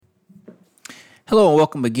Hello and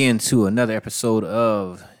welcome again to another episode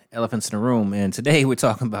of Elephants in the Room. And today we're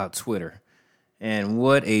talking about Twitter and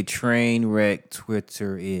what a train wreck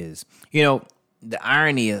Twitter is. You know, the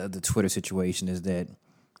irony of the Twitter situation is that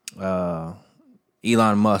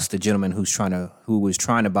Elon Musk, the gentleman who was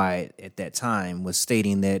trying to buy it at that time, was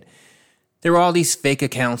stating that there were all these fake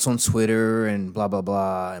accounts on Twitter and blah, blah,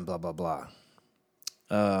 blah, and blah, blah, blah.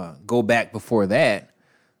 Go back before that,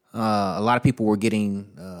 a lot of people were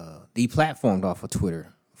getting deplatformed off of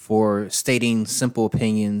Twitter for stating simple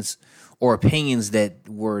opinions or opinions that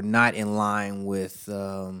were not in line with,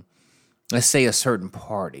 let's say, a certain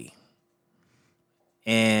party.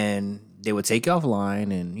 And they would take you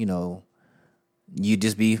offline and, you'd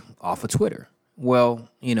just be off of Twitter. Well,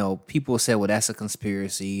 people said, well, that's a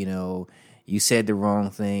conspiracy. You said the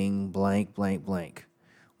wrong thing, blank, blank, blank.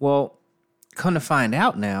 Well, come to find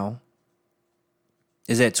out now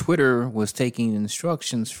is that Twitter was taking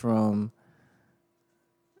instructions from,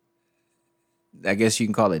 I guess you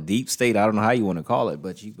can call it deep state. I don't know how you want to call it,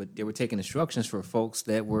 but they were taking instructions for folks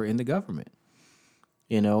that were in the government,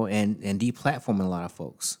 and deplatforming a lot of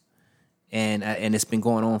folks. And it's been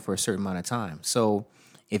going on for a certain amount of time. So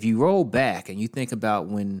if you roll back and you think about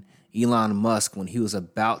when Elon Musk, when he was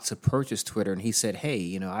about to purchase Twitter and he said,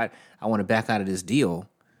 hey, I want to back out of this deal,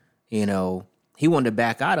 he wanted to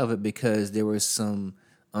back out of it because there was some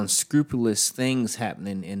unscrupulous things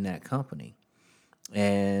happening in that company.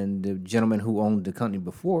 And the gentleman who owned the company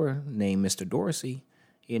before, named Mr. Dorsey,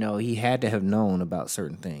 he had to have known about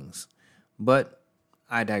certain things. But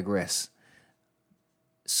I digress.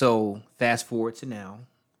 So fast forward to now,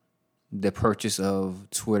 the purchase of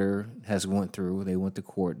Twitter has went through. They went to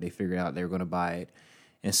court. They figured out they were going to buy it.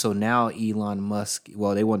 And so now Elon Musk,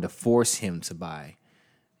 they wanted to force him to buy.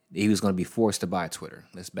 He was going to be forced to buy Twitter.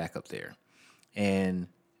 Let's back up there. And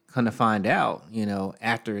come to find out,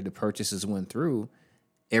 after the purchases went through,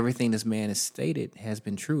 everything this man has stated has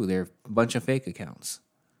been true. There are a bunch of fake accounts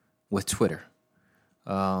with Twitter.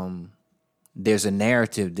 There's a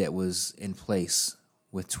narrative that was in place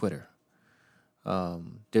with Twitter.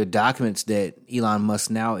 There are documents that Elon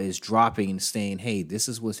Musk now is dropping and saying, hey, this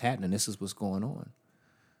is what's happening. This is what's going on.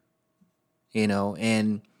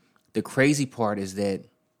 And the crazy part is that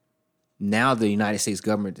now the United States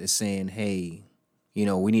government is saying, hey,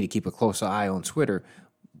 we need to keep a closer eye on Twitter,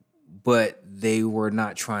 but they were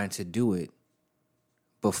not trying to do it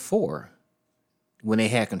before when they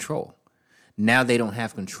had control. Now they don't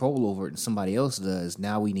have control over it and somebody else does.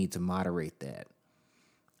 Now we need to moderate that.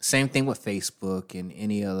 Same thing with Facebook and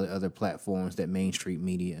any other platforms that mainstream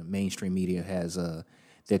media has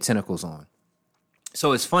their tentacles on.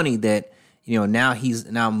 So it's funny that, now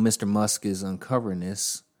Mr. Musk is uncovering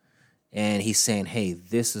this. And he's saying, hey,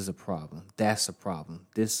 this is a problem. That's a problem.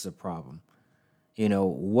 This is a problem.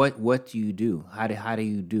 What do you do? How do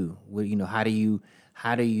you do? Well, how do you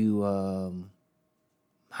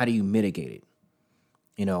mitigate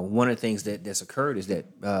it? One of the things that's occurred is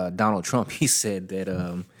that Donald Trump, he said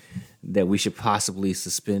that we should possibly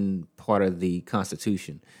suspend part of the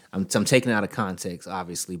Constitution. I'm taking it out of context,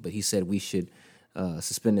 obviously, but he said we should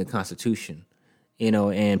suspend the Constitution.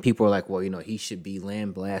 And people are like, well, he should be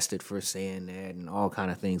land blasted for saying that and all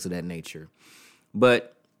kind of things of that nature.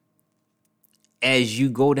 But as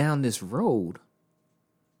you go down this road,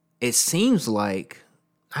 it seems like,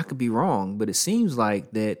 I could be wrong, but it seems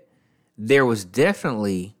like that there was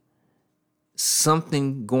definitely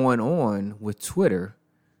something going on with Twitter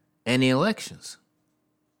and the elections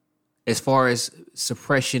as far as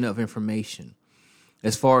suppression of information,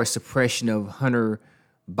 as far as suppression of Hunter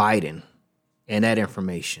Biden and that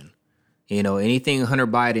information. Anything Hunter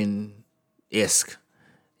Biden-esque,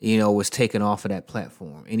 was taken off of that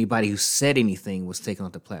platform. Anybody who said anything was taken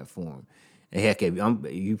off the platform. And heck, if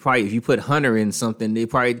you put Hunter in something, they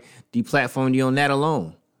probably deplatformed you on that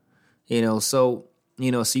alone. So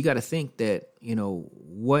you got to think that,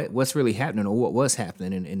 what's really happening or what was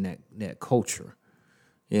happening in that culture,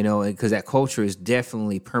 because that culture is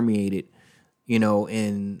definitely permeated,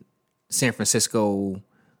 in San Francisco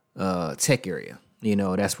tech area.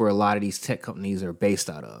 That's where a lot of these tech companies are based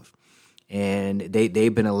out of. And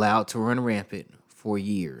they've been allowed to run rampant for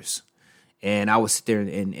years. And I would sit there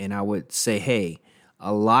and I would say, hey,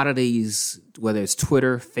 a lot of these, whether it's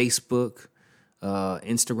Twitter, Facebook,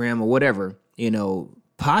 Instagram, or whatever,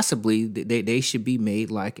 possibly they should be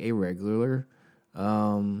made like a regular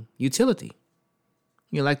utility,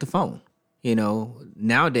 like the phone.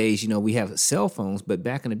 Nowadays, we have cell phones, but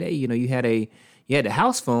back in the day, you had the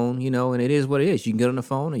house phone, and it is what it is. You can get on the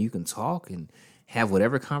phone and you can talk and have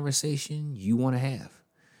whatever conversation you want to have,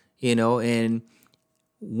 and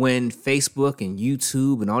when Facebook and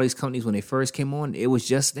YouTube and all these companies, when they first came on, it was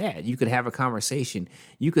just that. You could have a conversation.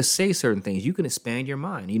 You could say certain things. You can expand your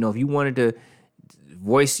mind. You know, if you wanted to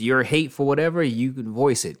voice your hate for whatever, you can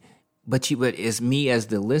voice it. But as me as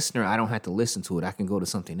the listener, I don't have to listen to it. I can go to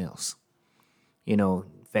something else. You know,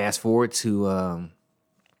 fast forward to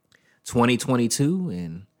 2022,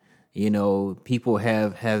 and you know, people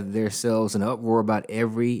have themselves an uproar about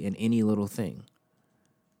every and any little thing.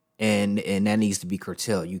 And that needs to be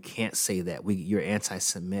curtailed. You can't say that. You're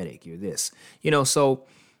anti-Semitic. You're this. You know, so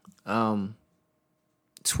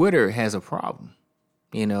Twitter has a problem,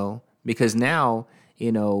 you know, because now,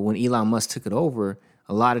 you know, when Elon Musk took it over,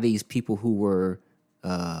 a lot of these people who were,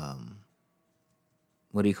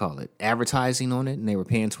 advertising on it, and they were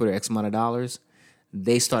paying Twitter X amount of dollars,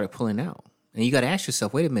 they started pulling out. And you got to ask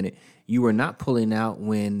yourself, wait a minute, you were not pulling out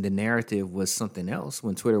when the narrative was something else,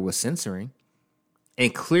 when Twitter was censoring.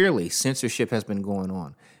 And clearly, censorship has been going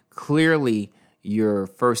on. Clearly, your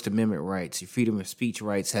First Amendment rights, your freedom of speech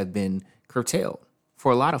rights have been curtailed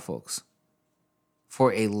for a lot of folks.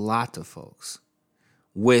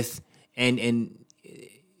 And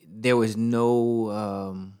there was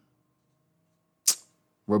no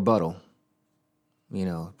rebuttal. You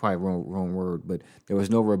know, probably wrong word, but there was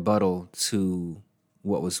no rebuttal to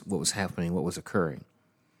what was happening, what was occurring.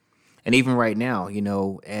 And even right now, you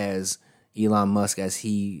know, as Elon Musk, as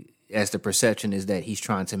the perception is that he's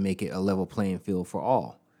trying to make it a level playing field for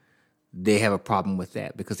all, they have a problem with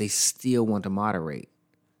that because they still want to moderate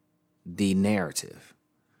the narrative,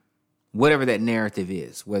 whatever that narrative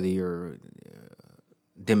is, whether you're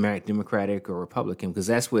Democratic or Republican, because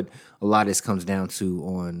that's what a lot of this comes down to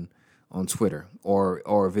on Twitter,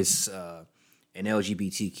 or if it's an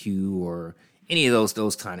LGBTQ or any of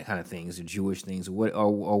those kind of things, or Jewish things,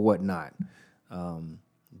 or whatnot.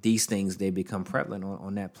 These things, they become prevalent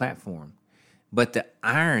on that platform. But the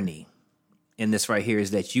irony in this right here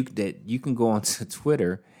is that you can go onto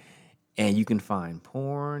Twitter and you can find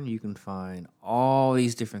porn, you can find all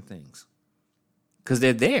these different things because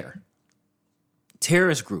they're there.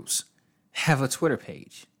 Terrorist groups have a Twitter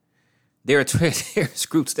page. There are terrorist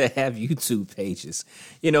groups that have YouTube pages.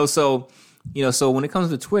 So when it comes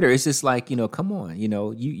to Twitter, it's just like, come on, you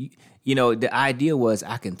the idea was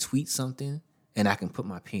I can tweet something and I can put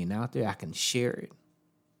my opinion out there. I can share it,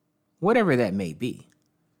 whatever that may be.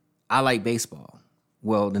 I like baseball.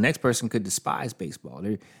 Well, the next person could despise baseball.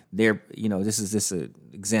 They're this is an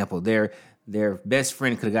example. Their best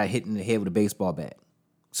friend could have got hit in the head with a baseball bat.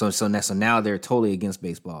 So now they're totally against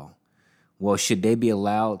baseball. Well, should they be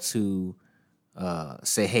allowed to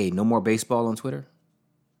say, hey, no more baseball on Twitter?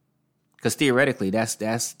 Because theoretically, that's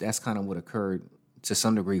kind of what occurred to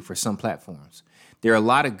some degree for some platforms. There are a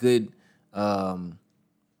lot of good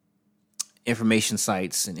information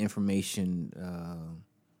sites and information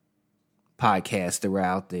podcasts that were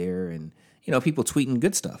out there, and people tweeting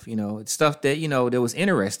good stuff. It's stuff that that was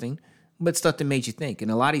interesting, but stuff that made you think. And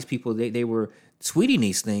a lot of these people, they were tweeting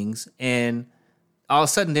these things, and all of a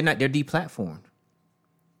sudden they're deplatformed.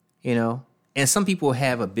 And some people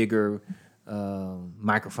have a bigger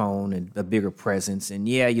microphone and a bigger presence, and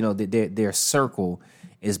their circle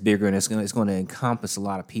is bigger, and it's going to encompass a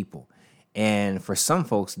lot of people. And for some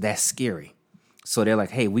folks, that's scary. So they're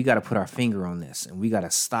like, hey, we got to put our finger on this, and we got to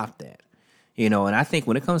stop that. And I think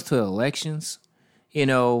when it comes to elections, you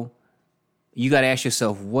got to ask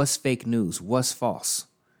yourself, what's fake news? What's false?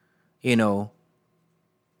 And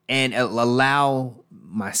allow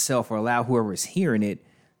myself or allow whoever is hearing it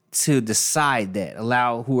to decide that.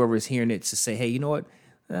 Allow whoever is hearing it to say, hey, you know what?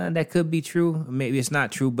 That could be true. Maybe it's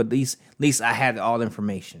not true, but at least I had all the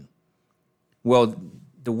information. Well,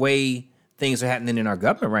 the way things are happening in our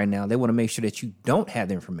government right now, they want to make sure that you don't have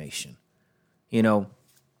the information.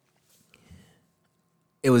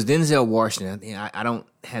 It was Denzel Washington. I don't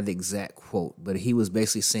have the exact quote, but he was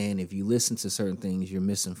basically saying if you listen to certain things, you're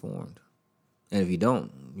misinformed. And if you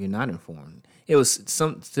don't, you're not informed. It was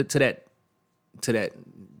to that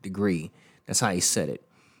degree. That's how he said it.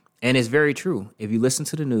 And it's very true. If you listen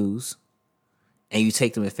to the news and you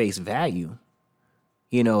take them at face value,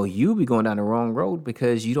 you'll be going down the wrong road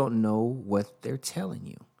because you don't know what they're telling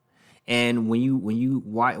you. And when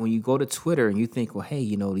you go to Twitter and you think, well,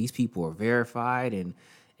 hey, these people are verified and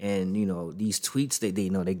these tweets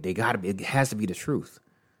they gotta be, it has to be the truth.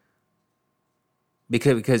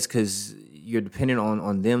 Because you're dependent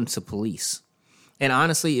on them to police. And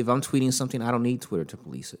honestly, if I'm tweeting something, I don't need Twitter to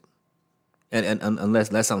police it. And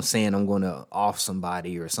unless I'm saying I'm going to off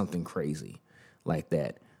somebody or something crazy like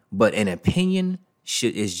that. But an opinion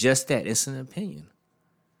is just that. It's an opinion.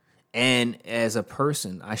 And as a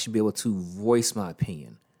person, I should be able to voice my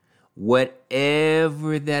opinion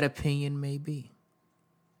whatever that opinion may be.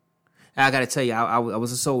 I got to tell you, I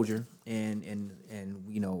was a soldier, and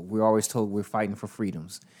we're always told we're fighting for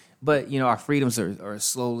freedoms, but our freedoms are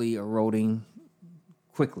slowly eroding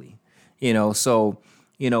quickly. So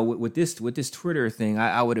with this Twitter thing,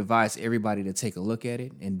 I would advise everybody to take a look at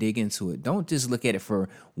it and dig into it. Don't just look at it for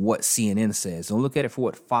what CNN says. Don't look at it for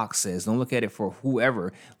what Fox says. Don't look at it for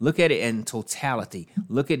whoever. Look at it in totality.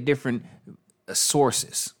 Look at different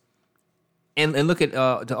sources, and look at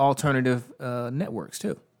the alternative networks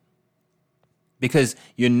too. Because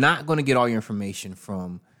you're not going to get all your information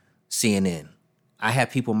from CNN. I have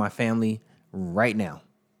people in my family right now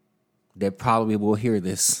that probably will hear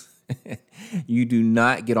this. You do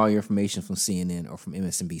not get all your information from CNN or from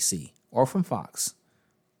MSNBC or from Fox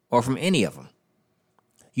or from any of them.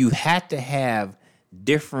 You have to have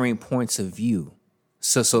differing points of view,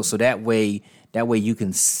 so that way you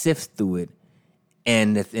can sift through it,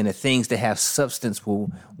 and the things that have substance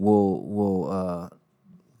will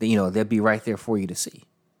they'll be right there for you to see.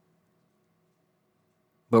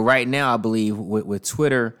 But right now, I believe with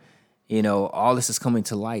Twitter, all this is coming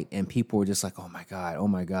to light, and people are just like, oh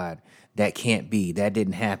my God, that can't be, that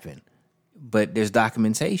didn't happen. But there's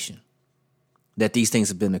documentation that these things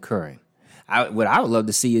have been occurring. What I would love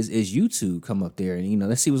to see is YouTube come up there, and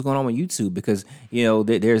let's see what's going on with YouTube, because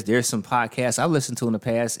there's some podcasts I've listened to in the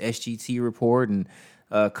past, SGT Report and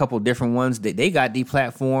a couple different ones that they got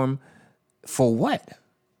deplatformed for what?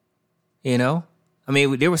 I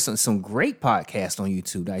mean, there was some great podcasts on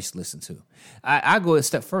YouTube that I used to listen to. I go a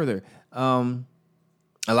step further.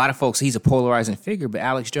 A lot of folks, he's a polarizing figure, but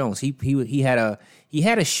Alex Jones, he had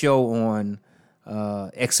a show on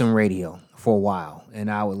XM Radio for a while, and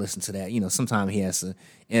I would listen to that. Sometimes he has an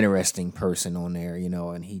interesting person on there,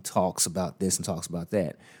 and he talks about this and talks about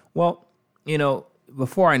that. Well,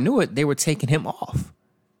 before I knew it, they were taking him off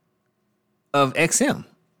of XM,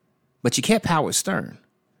 but you kept Howard Stern.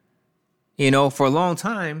 For a long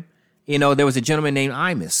time, there was a gentleman named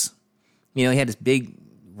Imus. He had this big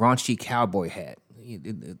raunchy cowboy hat.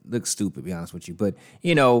 It looked stupid, to be honest with you. But,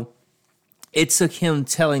 it took him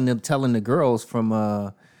telling the girls from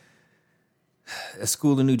a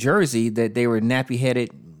school in New Jersey that they were nappy-headed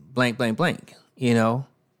blank, blank, blank,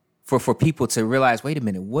 for people to realize, wait a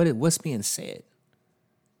minute, what's being said?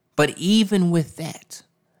 But even with that,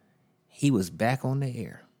 he was back on the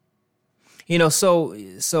air. So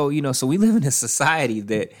we live in a society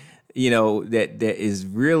that, that is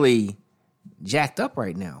really jacked up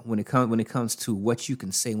right now when it comes to what you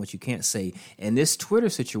can say and what you can't say. And this Twitter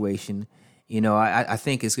situation, I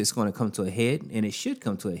think it's going to come to a head, and it should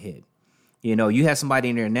come to a head. You have somebody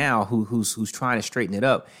in there now who's trying to straighten it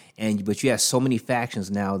up, but you have so many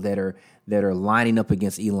factions now that are lining up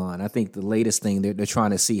against Elon. I think the latest thing they're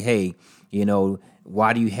trying to see, hey,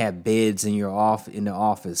 why do you have beds in the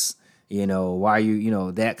office? Why are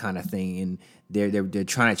you, that kind of thing. And they're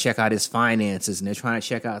trying to check out his finances, and they're trying to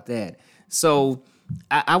check out that. So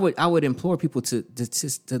I would implore people to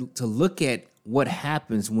look at what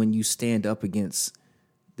happens when you stand up against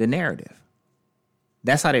the narrative.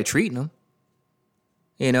 That's how they're treating them,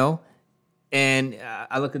 And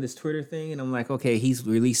I look at this Twitter thing, and I'm like, okay, he's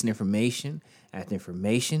releasing information after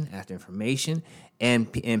information after information,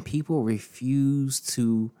 and people refuse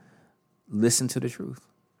to listen to the truth.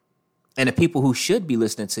 And the people who should be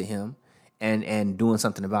listening to him and doing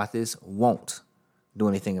something about this won't do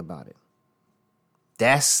anything about it.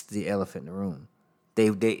 That's the elephant in the room.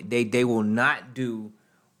 They will not do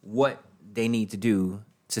what they need to do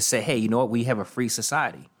to say, hey, you know what? We have a free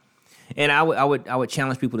society. And I would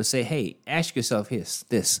challenge people to say, hey, ask yourself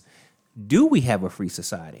this: do we have a free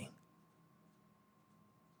society?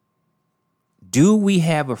 Do we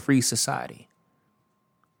have a free society?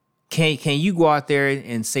 Can you go out there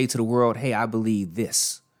and say to the world, hey, I believe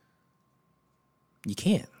this? You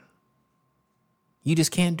can't. You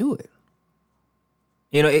just can't do it.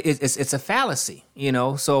 It's a fallacy,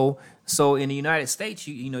 So in the United States,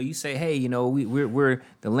 you say, hey, we're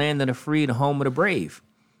the land of the free, the home of the brave.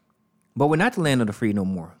 But we're not the land of the free no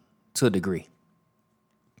more, to a degree.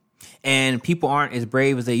 And people aren't as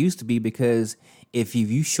brave as they used to be, because if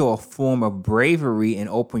you show a form of bravery and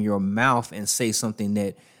open your mouth and say something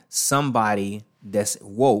that somebody that's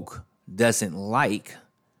woke doesn't like,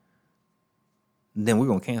 then we're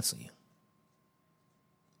going to cancel you.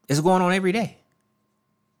 It's going on every day.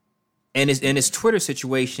 And this Twitter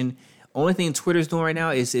situation, only thing Twitter's doing right now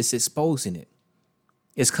is it's exposing it.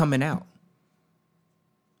 It's coming out.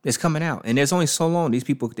 It's coming out. And there's only so long these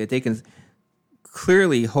people that they can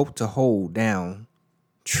clearly hope to hold down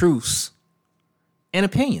truths and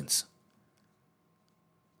opinions.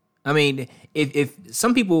 I mean, if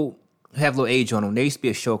some people have a little age on them. There used to be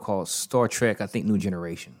a show called Star Trek, I think New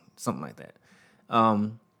Generation, something like that.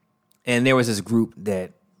 And there was this group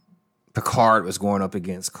that Picard was going up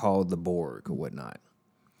against called the Borg or whatnot.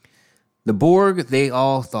 The Borg, they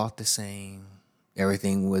all thought the same.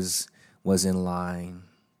 Everything was in line.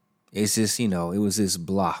 It's just, it was just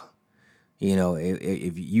blah.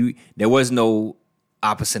 If you, there was no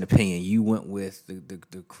opposite opinion. You went with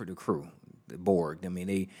the crew, the Borg. I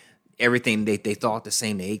mean, everything they thought the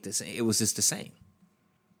same. They ate the same. It was just the same.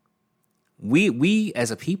 We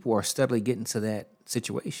as a people are steadily getting to that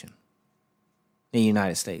situation in the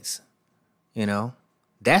United States.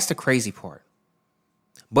 That's the crazy part.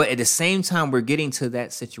 But at the same time, we're getting to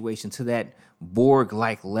that situation, to that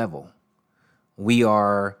Borg-like level. We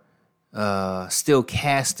are still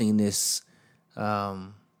casting this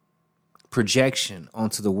projection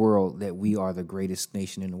onto the world that we are the greatest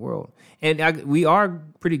nation in the world. And we are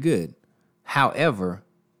pretty good. However,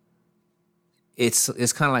 it's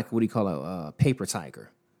kind of like what do you call a paper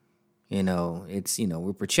tiger.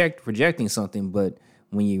 We're projecting something, but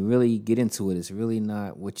when you really get into it, it's really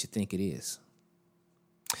not what you think it is.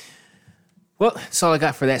 Well, that's all I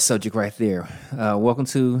got for that subject right there. Welcome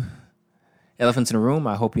to Elephants in the Room.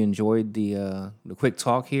 I hope you enjoyed the quick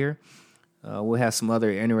talk here. We'll have some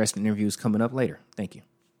other interesting interviews coming up later. Thank you.